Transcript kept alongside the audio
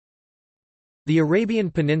The Arabian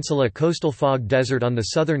Peninsula coastal fog desert on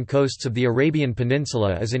the southern coasts of the Arabian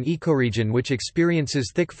Peninsula is an ecoregion which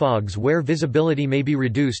experiences thick fogs where visibility may be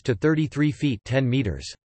reduced to 33 feet 10 meters.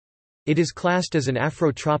 It is classed as an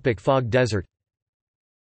Afrotropic fog desert.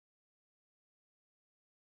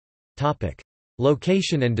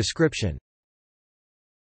 Location and description.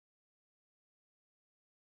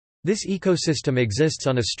 This ecosystem exists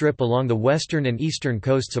on a strip along the western and eastern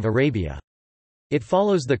coasts of Arabia. It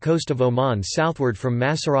follows the coast of Oman southward from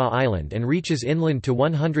Masirah Island and reaches inland to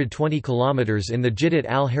 120 km in the Jiddat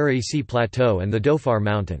al-Haraisi Plateau and the Dhofar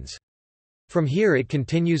Mountains. From here it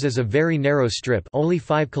continues as a very narrow strip only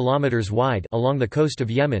 5 km wide along the coast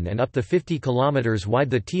of Yemen and up the 50 km wide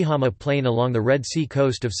the Tihama Plain along the Red Sea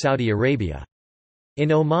coast of Saudi Arabia.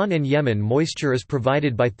 In Oman and Yemen moisture is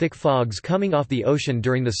provided by thick fogs coming off the ocean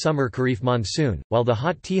during the summer Kharif monsoon, while the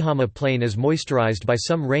hot Tihama Plain is moisturized by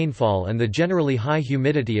some rainfall and the generally high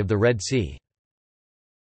humidity of the Red Sea.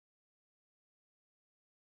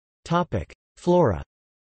 Flora.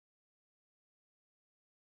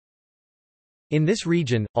 In this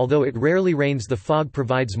region, although it rarely rains, the fog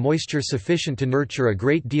provides moisture sufficient to nurture a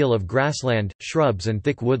great deal of grassland, shrubs and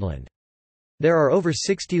thick woodland. There are over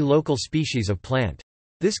 60 local species of plant.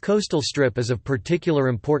 This coastal strip is of particular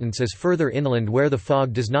importance as further inland where the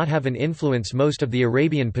fog does not have an influence most of the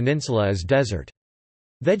Arabian Peninsula is desert.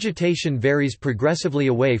 Vegetation varies progressively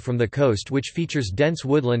away from the coast, which features dense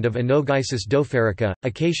woodland of Enogysis dopharica,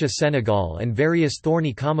 Acacia senegal and various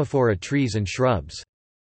thorny Commiphora trees and shrubs.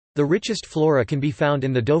 The richest flora can be found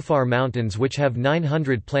in the Dhofar Mountains, which have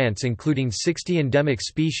 900 plants including 60 endemic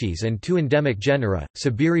species and 2 endemic genera,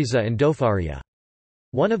 Sibiriza and Dopharia.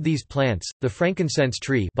 One of these plants, the frankincense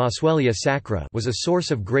tree Boswellia sacra, was a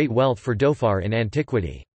source of great wealth for Dhofar in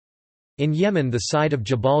antiquity. In Yemen, the side of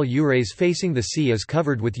Jabal Urays facing the sea is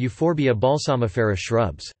covered with Euphorbia balsamifera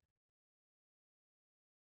shrubs.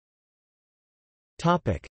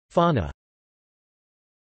 Fauna.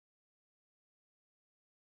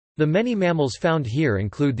 The many mammals found here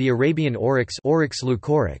include the Arabian oryx Oryx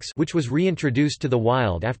leucoryx, which was reintroduced to the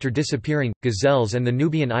wild after disappearing, gazelles and the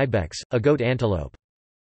Nubian ibex, a goat antelope.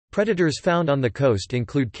 Predators found on the coast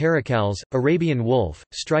include caracals, Arabian wolf,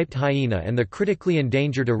 striped hyena and the critically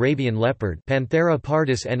endangered Arabian leopard Panthera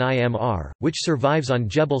pardus nimr, which survives on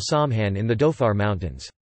Jebel Samhan in the Dhofar Mountains.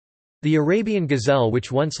 The Arabian gazelle,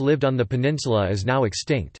 which once lived on the peninsula, is now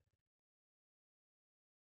extinct.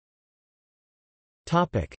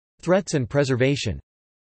 Threats and preservation.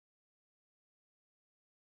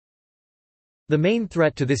 The main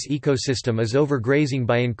threat to this ecosystem is overgrazing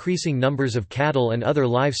by increasing numbers of cattle and other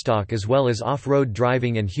livestock, as well as off-road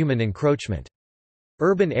driving and human encroachment.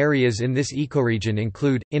 Urban areas in this ecoregion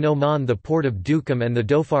include, in Oman the port of Duqm and the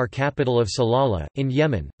Dhofar capital of Salalah, in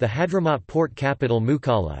Yemen, the Hadramaut port capital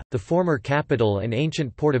Mukalla, the former capital and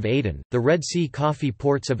ancient port of Aden, the Red Sea coffee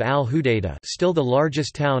ports of Al-Hudaydah, still the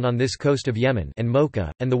largest town on this coast of Yemen, and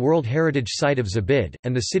Mocha, and the World Heritage Site of Zabid,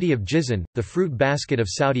 and the city of Jizan, the fruit basket of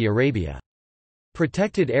Saudi Arabia.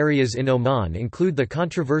 Protected areas in Oman include the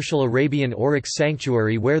controversial Arabian Oryx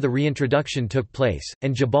Sanctuary where the reintroduction took place,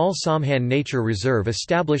 and Jabal Samhan Nature Reserve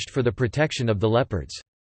established for the protection of the leopards.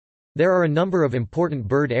 There are a number of important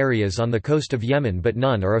bird areas on the coast of Yemen, but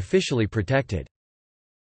none are officially protected.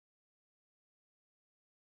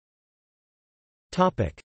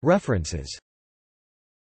 References.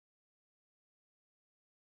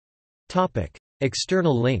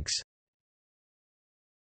 External links.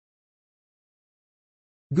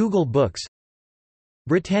 Google Books.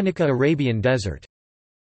 Britannica Arabian Desert